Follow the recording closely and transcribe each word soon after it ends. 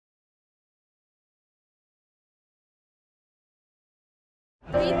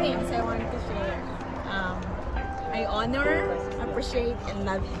Three things I want to share. I honor, appreciate, and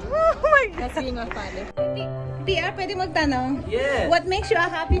love you. Oh my God! That's being a father. PR, pwede magtanong? Yes. What makes you a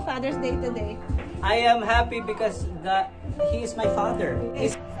happy Father's Day today? I am happy because he is my father.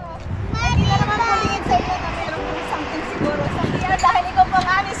 Hindi na naman pulingin sa iyo na meron kong something siguro sa PR dahil ikaw po ang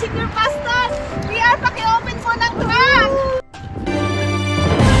aming senior pastor. PR, paki-open po ng trunk!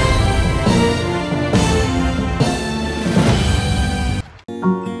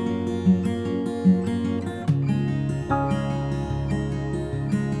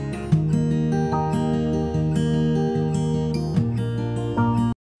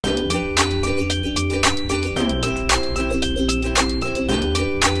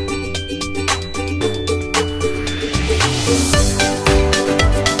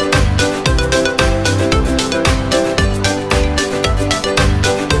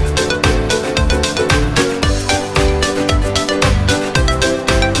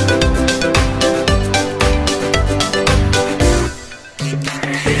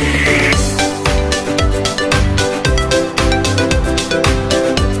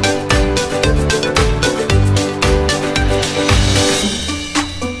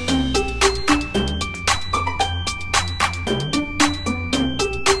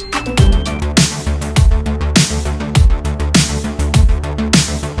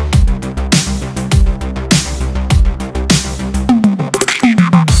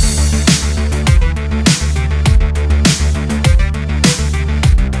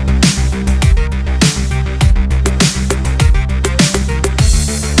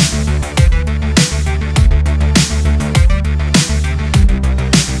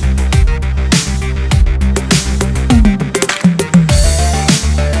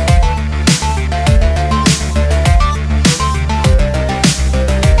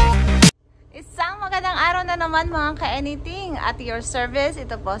 Mga ka-anything, at your service,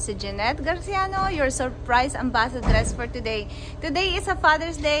 ito po si Jeanette Garciano, your surprise ambassadress for today. Today is a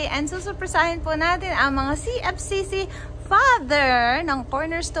Father's Day and susurpresahin po natin ang mga CFCC Father ng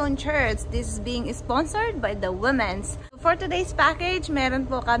Cornerstone Church. This is being sponsored by the Women's. For today's package, meron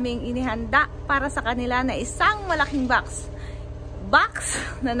po kaming inihanda para sa kanila na isang malaking box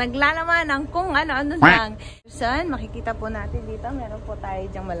na naglalaman ng kung ano-ano lang. So, makikita po natin dito, meron po tayo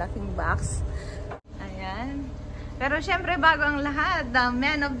dyang malaking box. Ayan. Pero syempre, bago ang lahat, the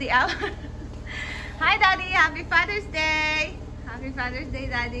man of the hour. Hi, Daddy! Happy Father's Day! Happy Father's Day,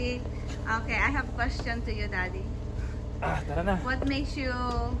 Daddy. Okay, I have a question to you, Daddy. Tara na. What makes you...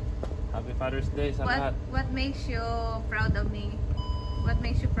 Happy Father's Day sa lahat. What makes you proud of me? What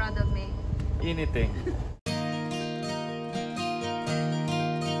makes you proud of me? Anything.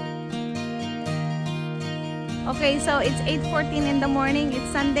 Okay, so it's 8:14 in the morning. It's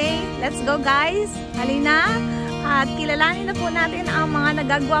Sunday. Let's go, guys. Halina. At kilalanin na po natin ang mga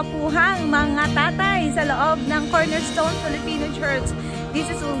nagagwapuhang mga tatay sa loob ng Cornerstone Filipino Church. This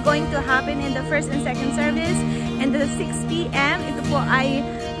is going to happen in the first and second service. And the 6 p.m. ito po ay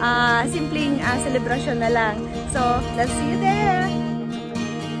simpleng celebration na lang. So, let's see you there.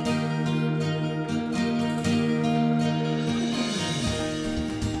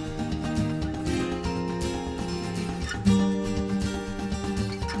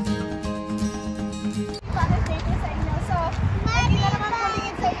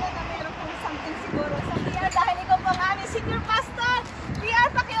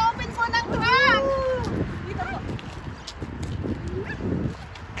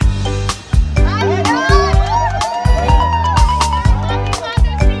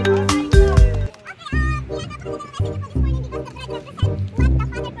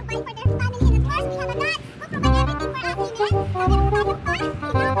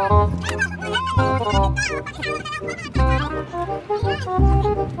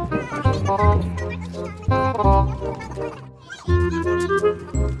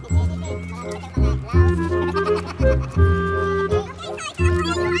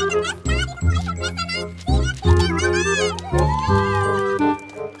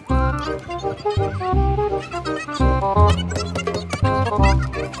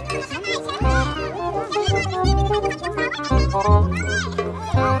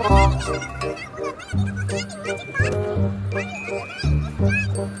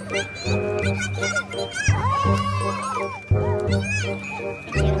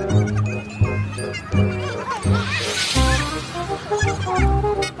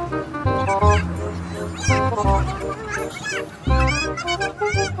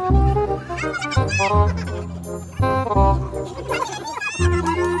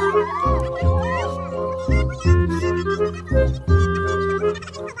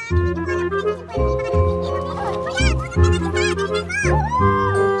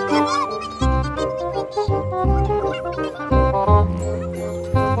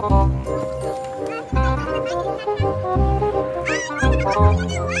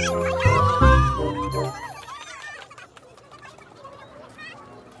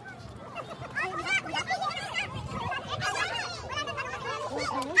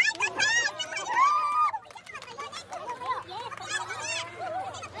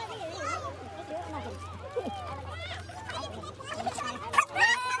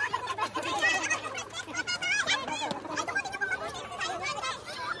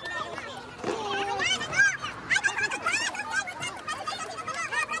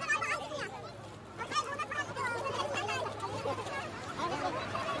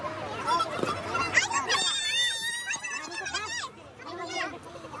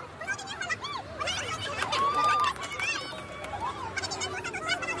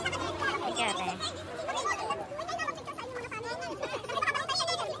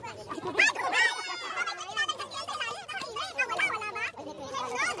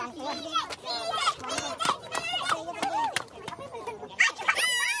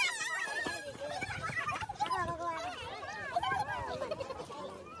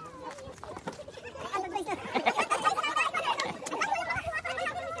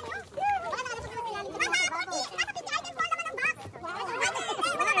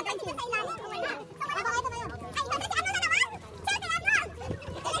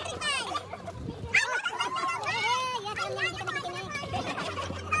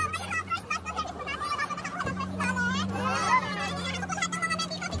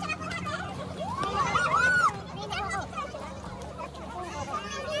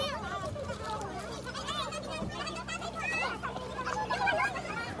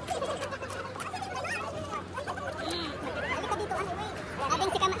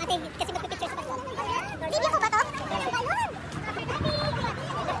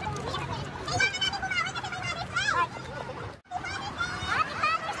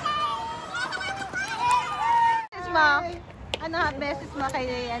 Ano, message mo kay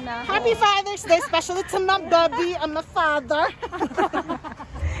ano? Happy Father's Day, especially to my baby and my father.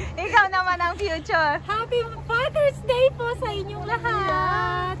 Ikaw naman ang future. Happy Father's Day po sa inyong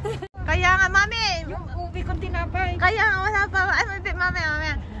lahat. Kaya nga, mami. Yung ubi kong tinapay. Kaya nga, wala pa. Ay, mami.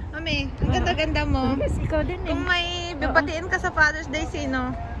 Mami, ang ganda-ganda mo. Yes, ikaw din eh. Kung may bibatiin ka sa Father's Day,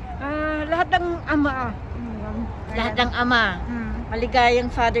 sino? Lahat ng ama. Lahat ng ama.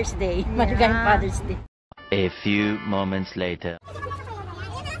 Maligayang Father's Day. Maligayang Father's Day. A few moments later.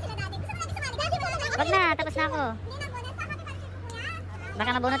 Wag na, tapos na ako. Baka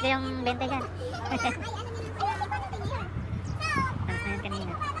mabunot ko yung 20 dyan. Tapos na yun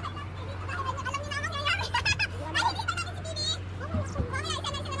kanina.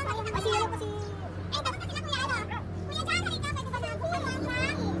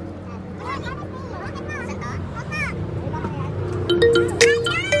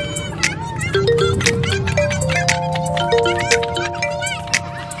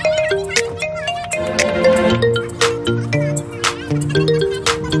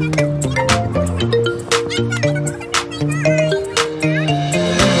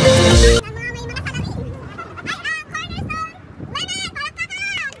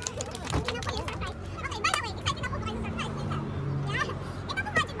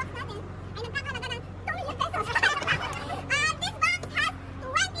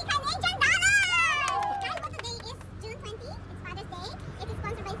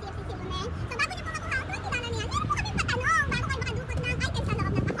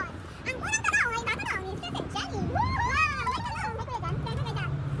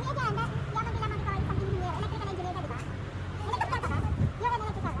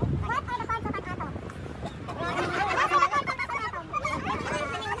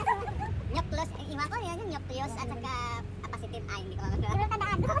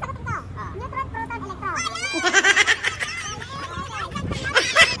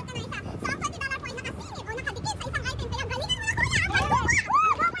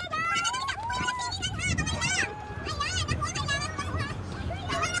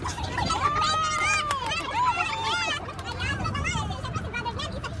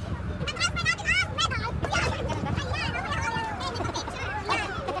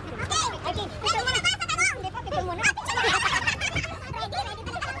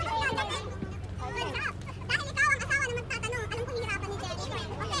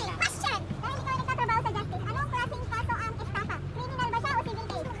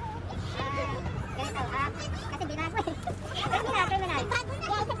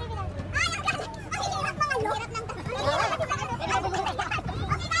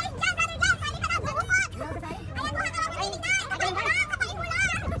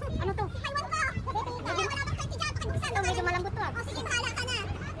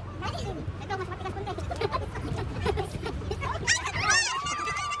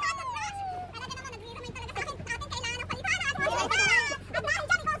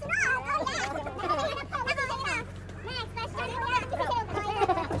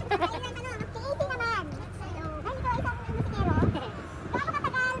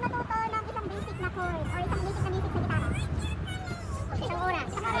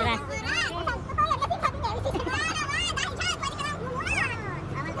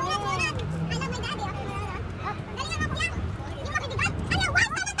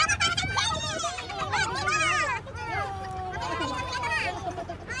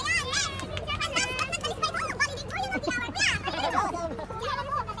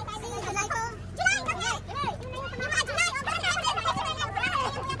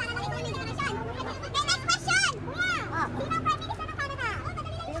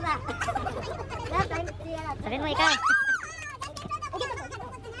 ikaw.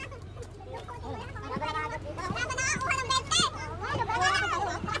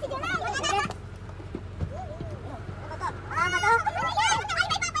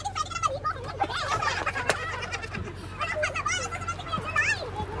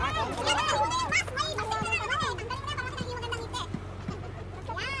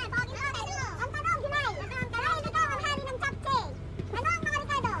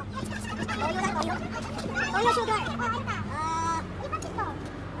 Oil sugar. Ipat ito.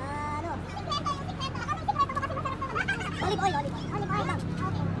 Ano? Sikreto. Olive oil. Olive oil lang.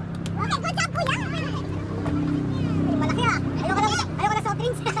 Okay. Okay, good job, kuya. Malaki ah. Ayoko na soft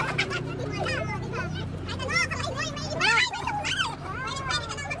drinks.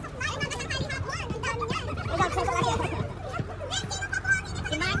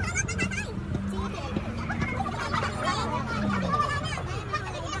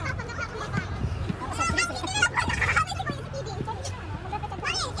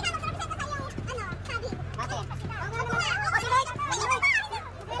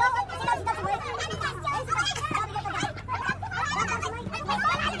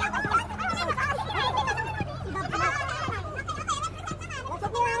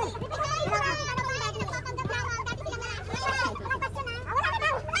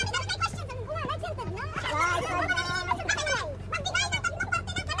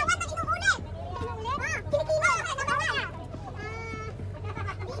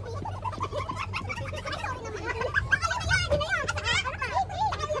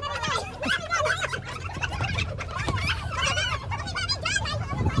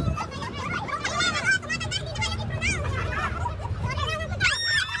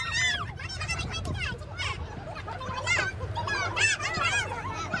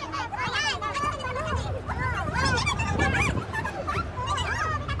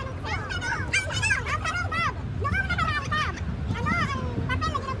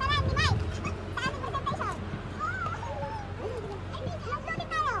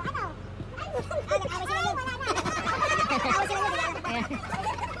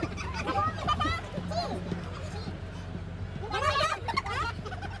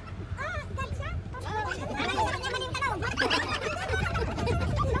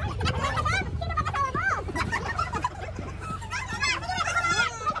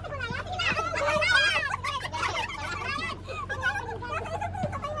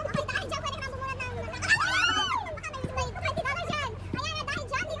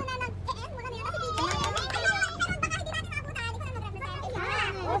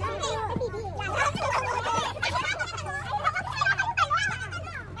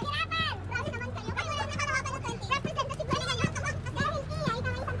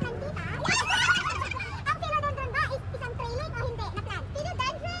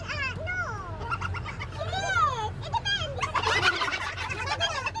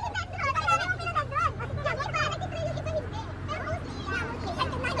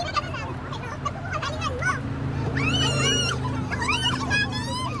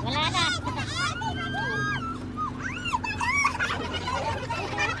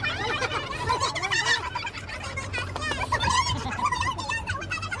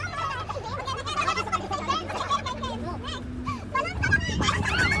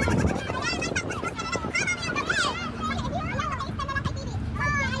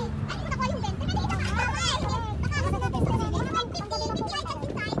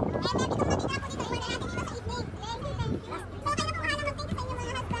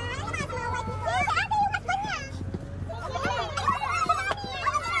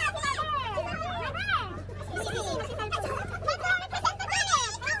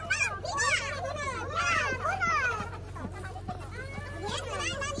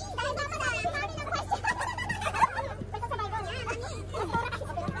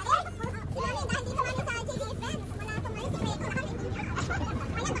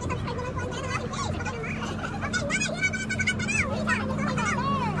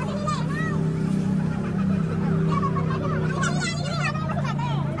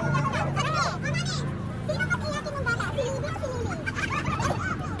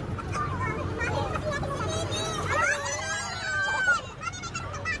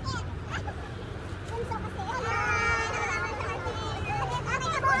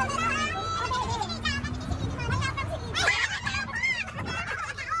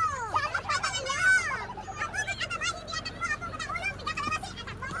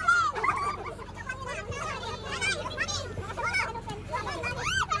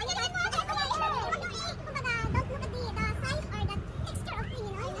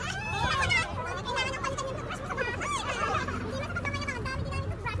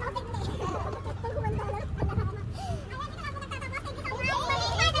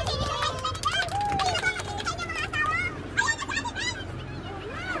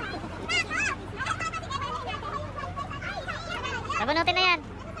 Sabunutin na yan.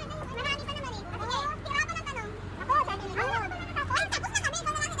 Marami pa naman eh. Okay, tira pa ng tanong. Ako, sabi niyo. Tapos na kami.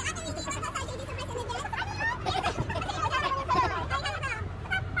 Kung marami na ating hindi sa JD Surprise na dyan.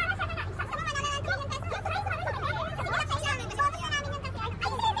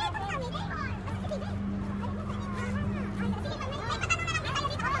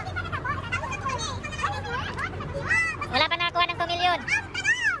 Wala pa nakakuha ng 2 milyon.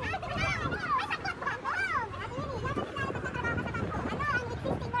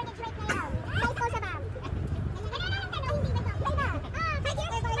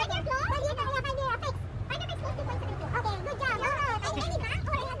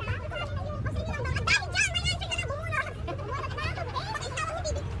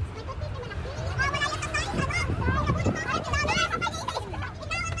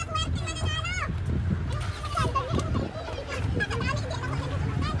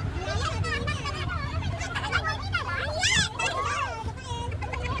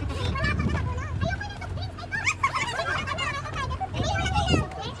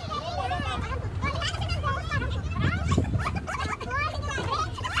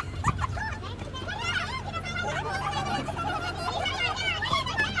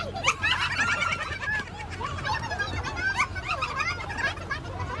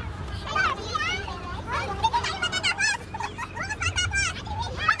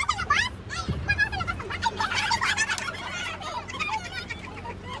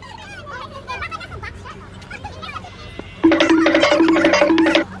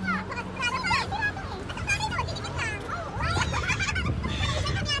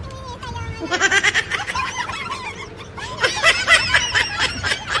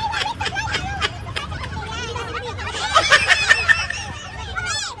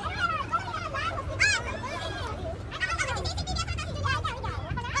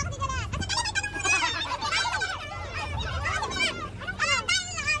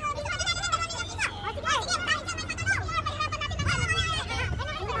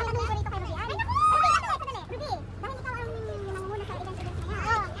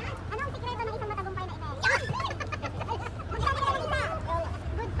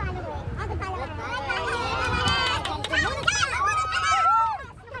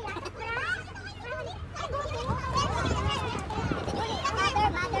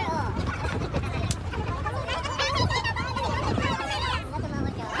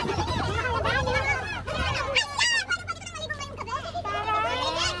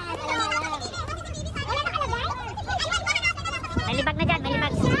 May libag na dyan, may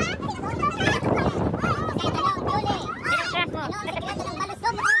libag. Sinag-track mo.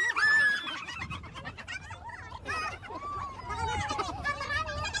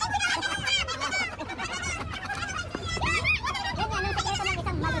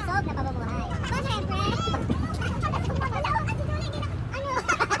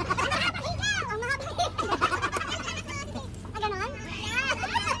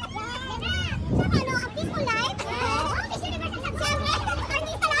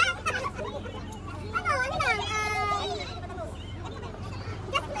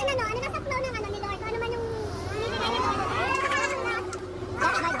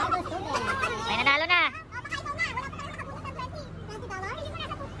 May nanalo na.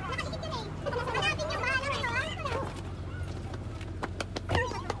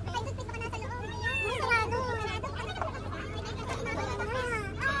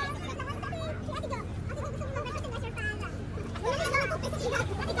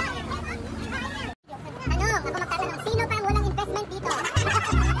 Sino pa walang investment dito?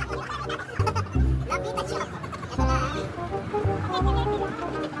 Lapita siya.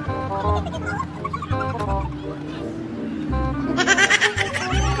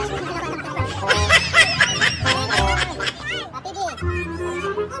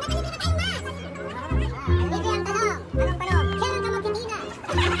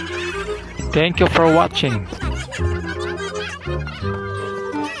 Thank you for watching.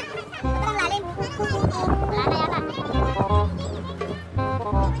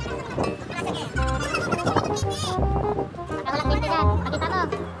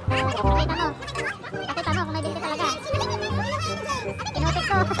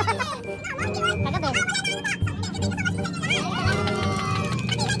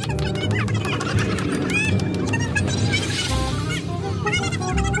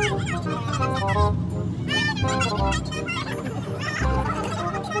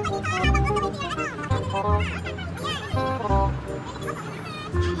 Thank you.